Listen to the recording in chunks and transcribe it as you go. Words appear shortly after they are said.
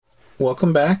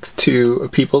Welcome back to A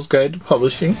People's Guide to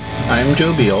Publishing. I'm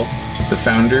Joe Beal, the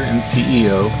founder and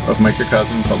CEO of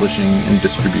Microcosm Publishing and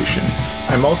Distribution.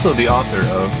 I'm also the author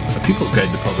of A People's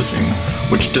Guide to Publishing,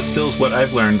 which distills what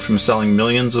I've learned from selling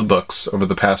millions of books over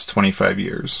the past 25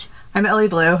 years. I'm Ellie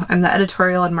Blue. I'm the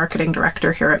editorial and marketing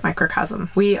director here at Microcosm.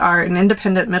 We are an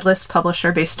independent mid-list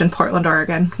publisher based in Portland,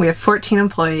 Oregon. We have 14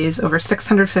 employees, over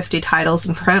 650 titles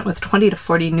in print with 20 to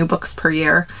 40 new books per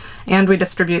year, and we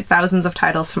distribute thousands of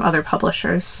titles from other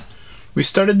publishers. We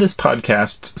started this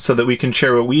podcast so that we can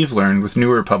share what we've learned with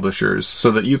newer publishers so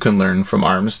that you can learn from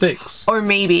our mistakes. Or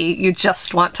maybe you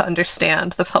just want to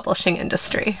understand the publishing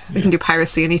industry. We can do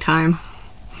piracy anytime.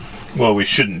 Well, we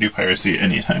shouldn't do piracy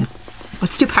anytime.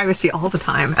 Let's do piracy all the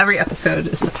time. Every episode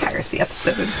is the piracy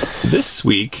episode. This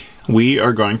week, we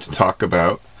are going to talk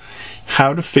about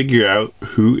how to figure out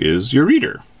who is your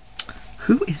reader.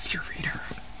 Who is your reader?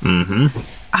 Mm-hmm.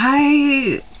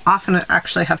 I often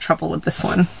actually have trouble with this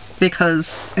one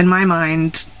because in my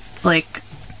mind,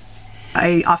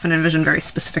 I often envision very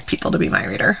specific people to be my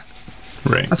reader.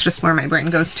 Right. That's just where my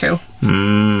brain goes to.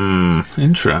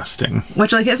 Interesting.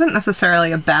 Which, isn't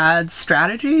necessarily a bad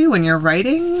strategy when you're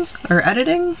writing or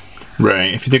editing.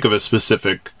 Right. If you think of a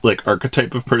specific,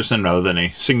 archetype of person rather than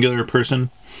a singular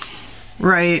person.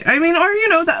 Right. I mean,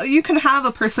 or, that you can have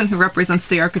a person who represents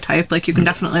the archetype. You can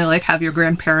definitely, have your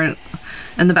grandparent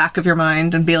in the back of your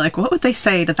mind and be like, what would they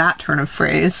say to that turn of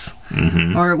phrase?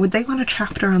 Mm-hmm. Or would they want a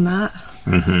chapter on that?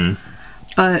 Mm-hmm.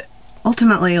 But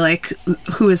ultimately,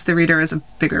 who is the reader is a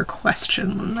bigger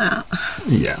question than that.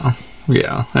 Yeah.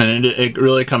 Yeah. And it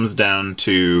really comes down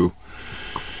to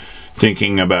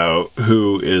thinking about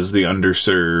who is the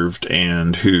underserved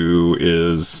and who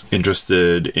is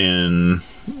interested in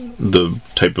the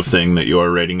type of thing that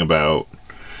you're writing about.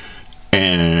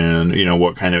 And,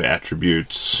 what kind of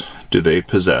attributes do they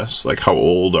possess? How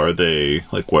old are they?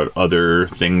 What other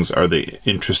things are they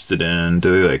interested in?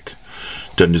 Do they like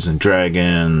Dungeons and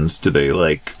Dragons? Do they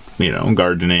like,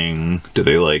 gardening? Do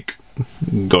they like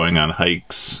going on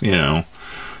hikes? Do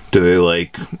they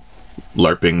like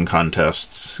LARPing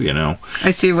contests?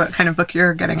 I see what kind of book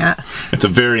you're getting at. It's a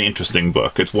very interesting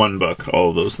book. It's one book, all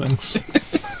of those things.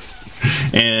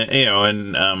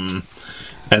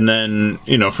 And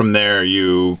then, from there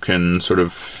you can sort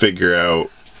of figure out,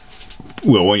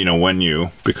 when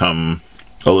you become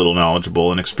a little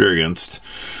knowledgeable and experienced,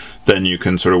 then you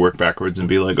can sort of work backwards and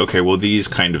be like, okay, well, these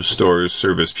kind of stores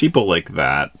service people like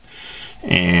that.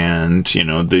 And,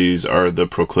 these are the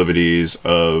proclivities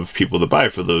of people that buy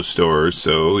for those stores.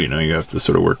 So, you have to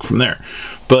sort of work from there.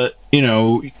 But,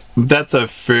 that's a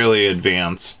fairly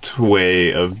advanced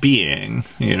way of being,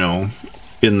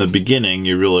 In the beginning,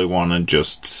 you really want to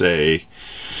just say,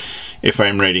 if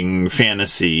I'm writing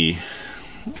fantasy,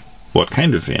 what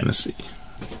kind of fantasy?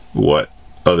 What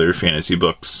other fantasy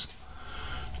books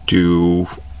do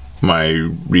my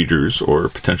readers or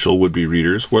potential would-be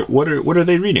readers, what are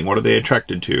they reading? What are they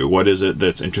attracted to? What is it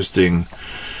that's interesting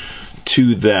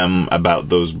to them about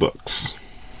those books?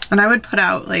 And I would put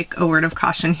out a word of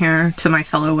caution here to my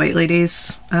fellow white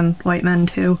ladies and white men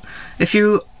too. If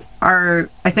you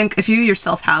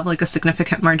yourself have a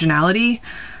significant marginality,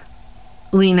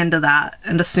 lean into that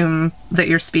and assume that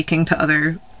you're speaking to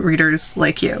other readers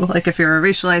like you. If you're a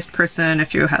racialized person,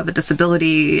 if you have a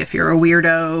disability, if you're a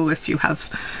weirdo, if you have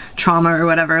trauma or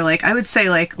whatever, I would say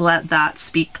let that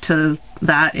speak to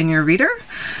that in your reader.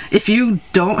 If you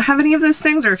don't have any of those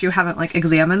things, or if you haven't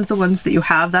examined the ones that you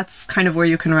have, that's kind of where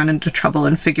you can run into trouble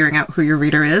in figuring out who your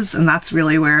reader is. And that's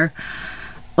really where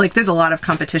there's a lot of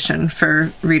competition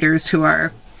for readers who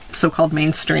are so-called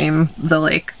mainstream,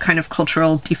 the kind of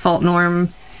cultural default norm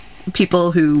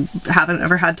people who haven't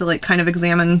ever had to kind of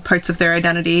examine parts of their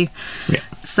identity. Yeah.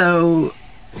 So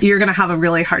you're going to have a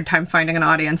really hard time finding an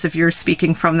audience if you're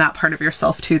speaking from that part of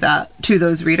yourself to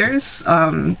those readers.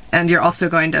 And you're also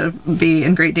going to be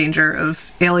in great danger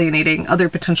of alienating other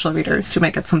potential readers who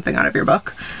might get something out of your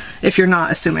book if you're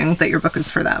not assuming that your book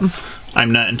is for them.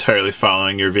 I'm not entirely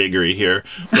following your vagary here,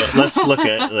 but let's look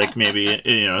at maybe,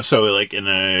 so in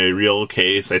a real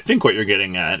case, I think what you're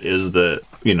getting at is that,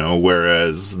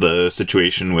 whereas the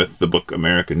situation with the book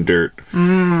American Dirt,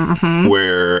 mm-hmm.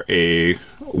 where a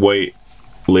white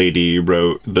lady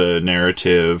wrote the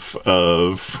narrative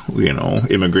of,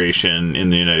 immigration in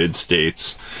the United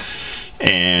States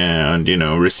and,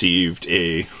 received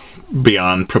a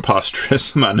beyond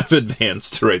preposterous amount of advance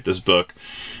to write this book.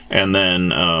 And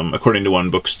then, according to one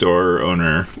bookstore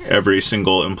owner, every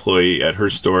single employee at her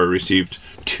store received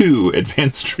 2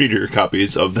 advanced reader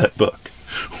copies of that book.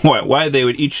 why they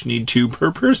would each need 2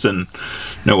 per person,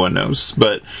 no one knows.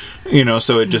 But,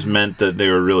 so it just meant that they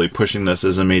were really pushing this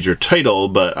as a major title,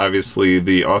 but obviously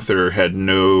the author had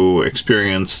no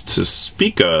experience to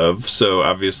speak of, so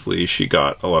obviously she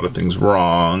got a lot of things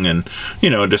wrong and,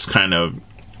 just kind of,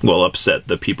 upset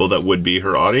the people that would be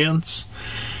her audience.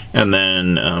 And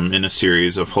then in a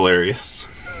series of hilarious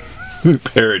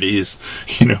parodies,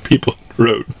 people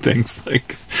wrote things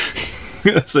like,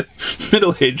 as a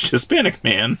middle-aged Hispanic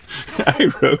man, I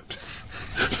wrote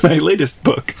my latest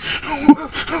book,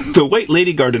 The White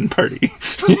Lady Garden Party.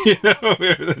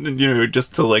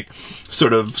 Just to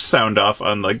sort of sound off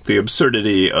on the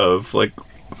absurdity of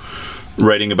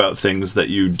writing about things that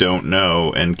you don't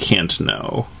know and can't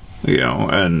know,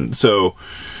 and so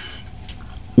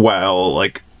while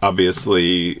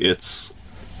obviously it's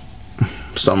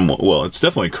it's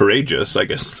definitely courageous, I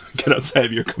guess, get outside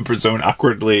of your comfort zone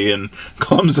awkwardly and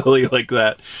clumsily like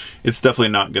that. It's definitely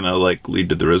not gonna lead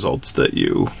to the results that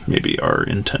you maybe are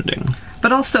intending.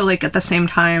 But also, at the same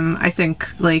time, I think,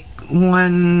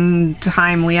 one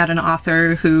time we had an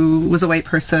author who was a white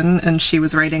person, and she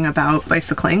was writing about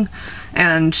bicycling,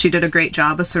 and she did a great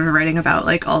job of sort of writing about,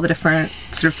 all the different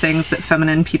sort of things that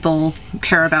feminine people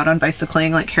care about on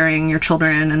bicycling, like carrying your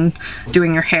children and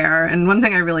doing your hair. And one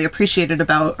thing I really appreciated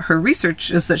about her research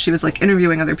is that she was,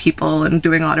 interviewing other people and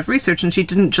doing a lot of research, and she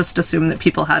didn't just assume that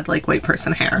people had, white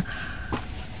person hair.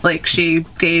 She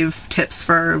gave tips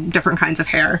for different kinds of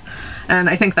hair. And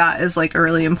I think that is, a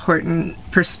really important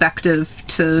perspective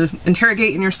to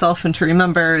interrogate in yourself and to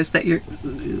remember, is that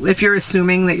if you're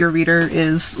assuming that your reader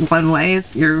is one way,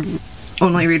 your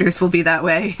only readers will be that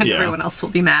way, and everyone else will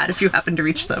be mad if you happen to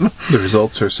reach them. The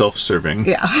results are self-serving.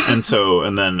 Yeah. And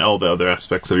then all the other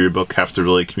aspects of your book have to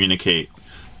really communicate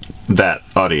that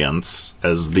audience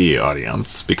as the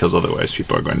audience, because otherwise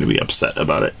people are going to be upset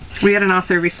about it. We had an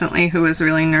author recently who was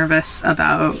really nervous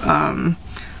about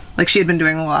she had been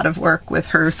doing a lot of work with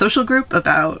her social group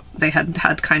about, they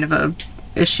had kind of a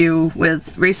issue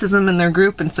with racism in their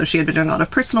group, and so she had been doing a lot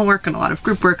of personal work and a lot of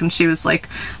group work, and she was like,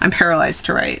 I'm paralyzed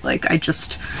to write. I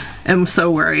just am so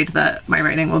worried that my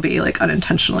writing will be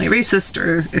unintentionally racist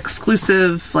or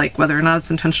exclusive, whether or not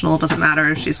it's intentional doesn't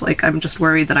matter. She's like, I'm just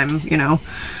worried that I'm,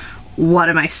 what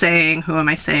am I saying? Who am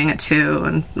I saying it to?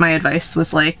 And my advice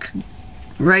was write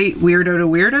weirdo to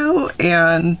weirdo,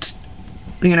 and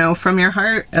from your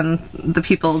heart, and the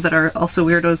people that are also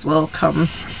weirdos will come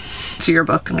to your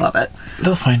book and love it.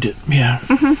 They'll find it, yeah.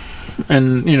 Mm-hmm.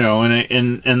 And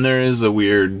and there is a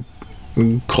weird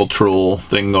cultural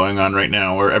thing going on right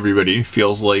now where everybody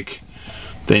feels like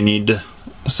they need to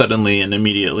suddenly and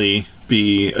immediately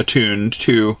be attuned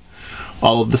to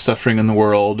all of the suffering in the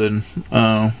world and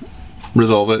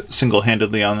resolve it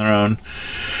single-handedly on their own,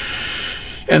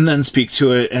 and then speak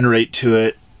to it and write to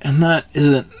it. And that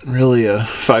isn't really a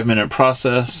 5-minute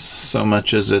process so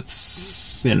much as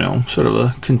it's, sort of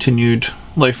a continued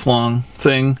lifelong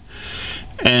thing.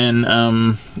 And,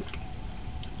 I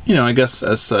guess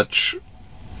as such,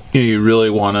 you really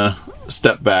want to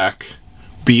step back,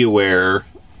 be aware,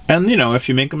 and, if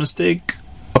you make a mistake,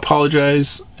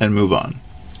 apologize and move on.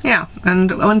 Yeah,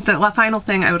 and the final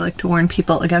thing I would like to warn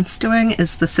people against doing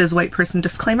is the cis white person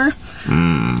disclaimer,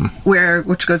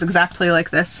 which goes exactly like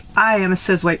this. I am a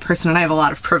cis white person and I have a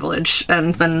lot of privilege,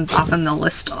 and then often they'll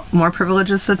list more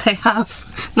privileges that they have.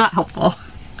 Not helpful.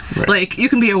 Right. You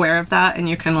can be aware of that, and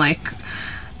you can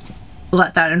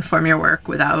let that inform your work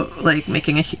without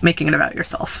making it about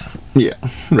yourself. Yeah,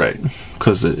 right.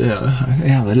 Because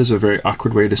that is a very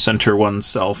awkward way to center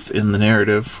oneself in the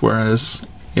narrative, whereas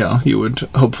you would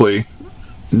hopefully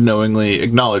knowingly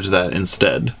acknowledge that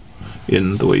instead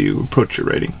in the way you approach your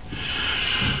writing.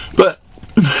 But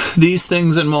these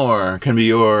things and more can be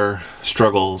your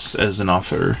struggles as an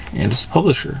author and as a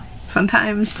publisher. Fun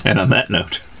times. And on that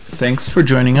note, thanks for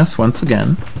joining us once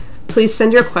again. Please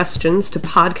send your questions to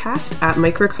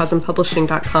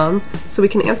podcast@microcosmpublishing.com so we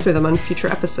can answer them on future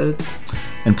episodes.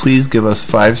 And please give us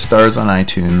 5 stars on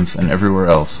iTunes and everywhere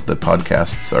else that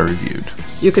podcasts are reviewed.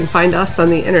 You can find us on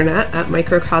the internet at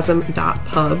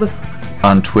microcosm.pub.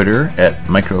 On Twitter at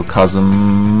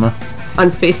microcosm.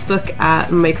 On Facebook at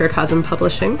Microcosm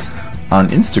Publishing. On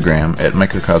Instagram at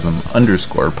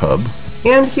microcosm_pub.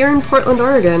 And here in Portland,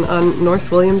 Oregon on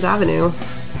North Williams Avenue.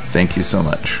 Thank you so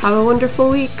much. Have a wonderful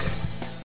week.